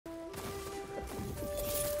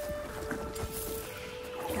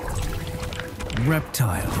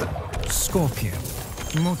Reptile, Scorpion,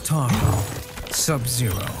 Motaro,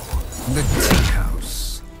 Sub-Zero, the Tea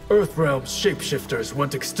House. Earthrealm's shapeshifters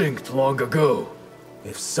went extinct long ago.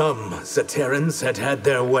 If some Zaterrans had had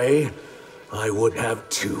their way, I would have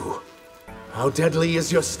too. How deadly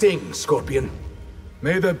is your sting, Scorpion?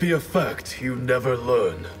 May that be a fact you never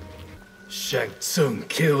learn. Tsung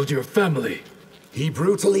killed your family. He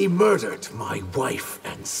brutally murdered my wife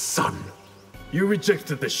and son. You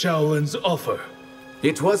rejected the Shaolin's offer.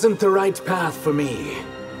 It wasn't the right path for me.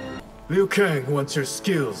 Liu Kang wants your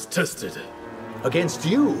skills tested. Against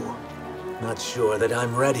you? Not sure that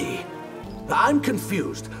I'm ready. I'm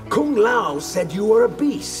confused. Kung Lao said you were a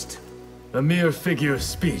beast. A mere figure of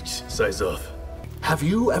speech, Сайзот. Have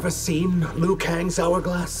you ever seen Liu Kang's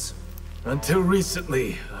hourglass? Until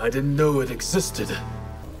recently, I didn't know it existed.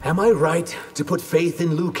 Am I right to put faith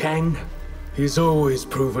in Liu Kang? He's always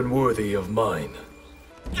proven worthy of mine.